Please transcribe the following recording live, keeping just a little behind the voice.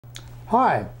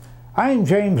Hi, I'm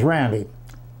James Randi.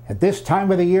 At this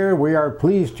time of the year, we are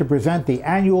pleased to present the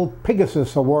annual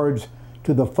Pigasus Awards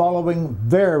to the following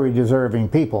very deserving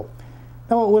people.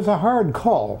 Now, it was a hard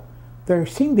call. There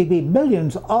seem to be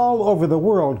millions all over the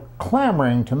world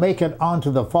clamoring to make it onto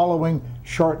the following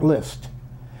short list.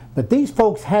 But these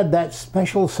folks had that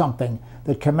special something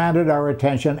that commanded our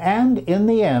attention and, in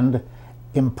the end,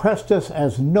 impressed us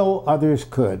as no others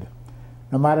could.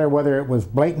 No matter whether it was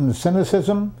blatant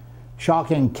cynicism,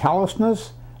 shocking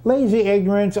callousness, lazy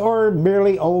ignorance, or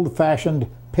merely old-fashioned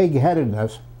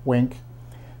pig-headedness, wink,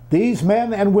 these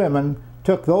men and women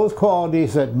took those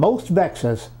qualities that most vex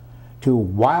us to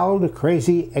wild,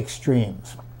 crazy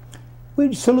extremes.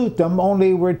 We'd salute them,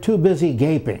 only we're too busy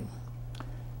gaping.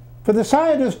 For the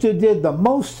scientist who did the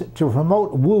most to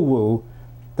promote woo-woo,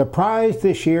 the prize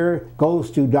this year goes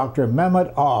to Dr.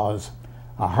 Mehmet Oz,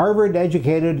 a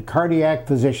Harvard-educated cardiac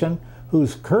physician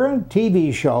whose current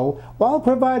TV show, while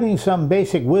providing some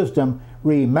basic wisdom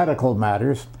re medical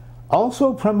matters,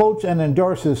 also promotes and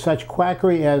endorses such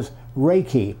quackery as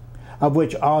Reiki, of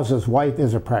which Oz's wife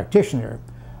is a practitioner,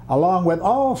 along with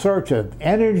all sorts of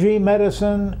energy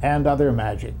medicine and other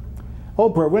magic.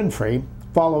 Oprah Winfrey,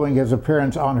 following his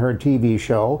appearance on her TV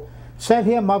show, set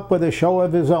him up with a show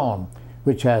of his own,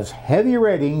 which has heavy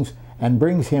ratings and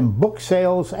brings him book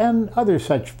sales and other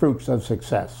such fruits of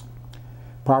success.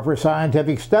 Proper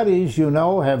scientific studies, you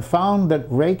know, have found that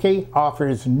Reiki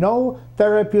offers no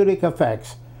therapeutic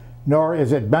effects, nor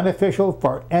is it beneficial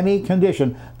for any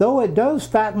condition, though it does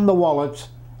fatten the wallets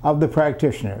of the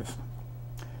practitioners.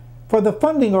 For the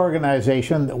funding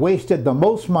organization that wasted the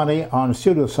most money on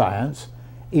pseudoscience,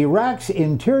 Iraq's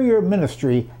Interior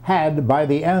Ministry had, by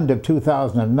the end of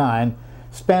 2009,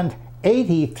 spent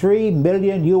 $83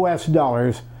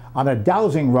 million on a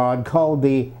dowsing rod called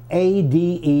the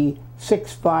ADE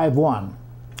 651.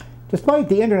 Despite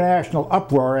the international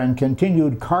uproar and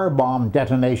continued car bomb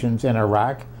detonations in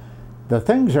Iraq, the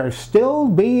things are still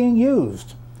being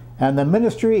used, and the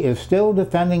ministry is still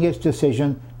defending its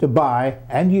decision to buy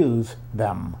and use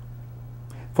them.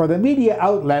 For the media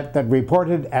outlet that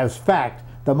reported as fact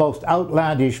the most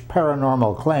outlandish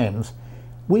paranormal claims,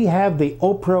 we have the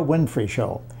Oprah Winfrey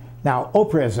Show. Now,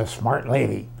 Oprah is a smart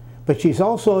lady, but she's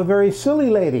also a very silly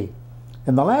lady.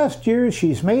 In the last years,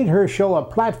 she's made her show a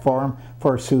platform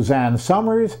for Suzanne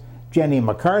Summers, Jenny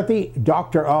McCarthy,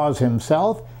 Dr. Oz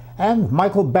himself, and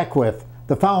Michael Beckwith,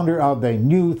 the founder of the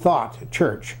New Thought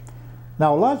Church.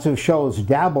 Now, lots of shows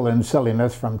dabble in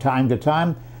silliness from time to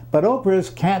time, but Oprah's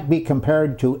can't be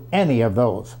compared to any of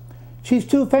those. She's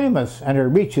too famous, and her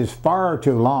reach is far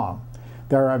too long.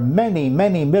 There are many,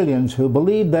 many millions who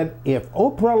believe that if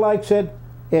Oprah likes it,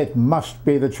 it must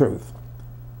be the truth.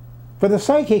 For the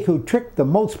psychic who tricked the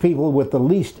most people with the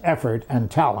least effort and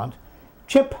talent,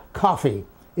 Chip Coffey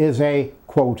is a,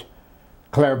 quote,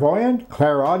 clairvoyant,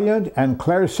 clairaudient, and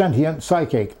clairsentient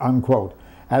psychic, unquote,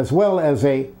 as well as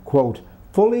a, quote,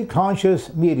 fully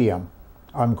conscious medium,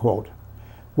 unquote.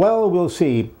 Well, we'll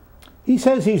see. He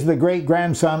says he's the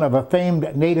great-grandson of a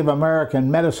famed Native American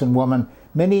medicine woman,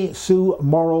 Minnie Sue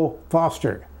Morrow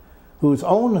Foster, whose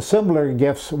own similar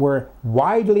gifts were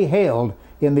widely hailed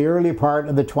in the early part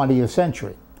of the 20th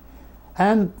century.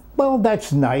 And, well,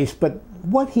 that's nice, but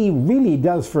what he really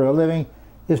does for a living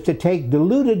is to take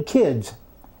deluded kids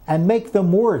and make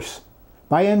them worse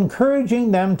by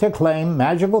encouraging them to claim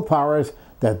magical powers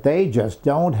that they just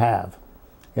don't have.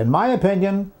 In my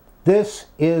opinion, this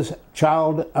is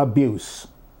child abuse.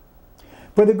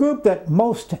 For the group that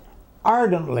most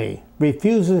ardently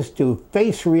refuses to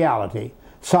face reality,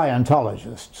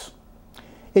 Scientologists,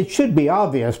 it should be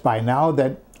obvious by now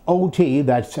that OT,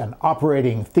 that's an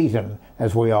operating thetan,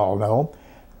 as we all know,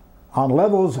 on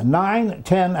levels 9,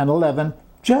 10, and 11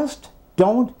 just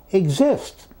don't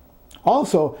exist.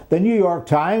 Also, the New York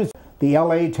Times, the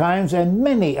LA Times, and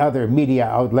many other media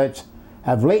outlets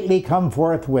have lately come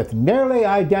forth with nearly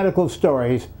identical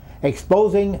stories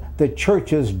exposing the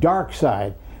church's dark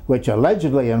side, which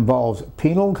allegedly involves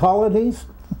penal colonies,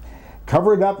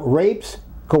 covered-up rapes,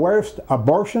 coerced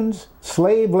abortions,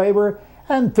 slave labor,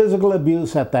 and physical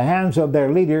abuse at the hands of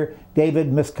their leader, David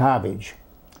Miscavige.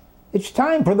 It's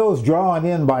time for those drawn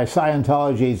in by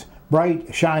Scientology's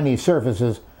bright, shiny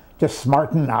surfaces to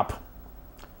smarten up.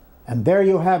 And there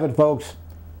you have it, folks.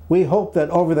 We hope that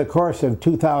over the course of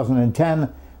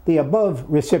 2010, the above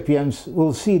recipients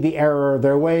will see the error of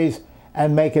their ways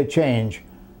and make a change.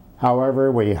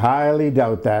 However, we highly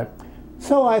doubt that.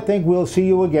 So I think we'll see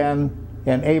you again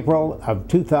in April of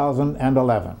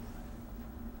 2011.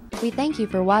 We thank you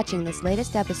for watching this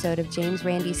latest episode of James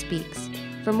Randi Speaks.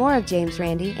 For more of James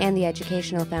Randi and the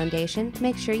Educational Foundation,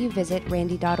 make sure you visit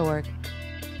randi.org.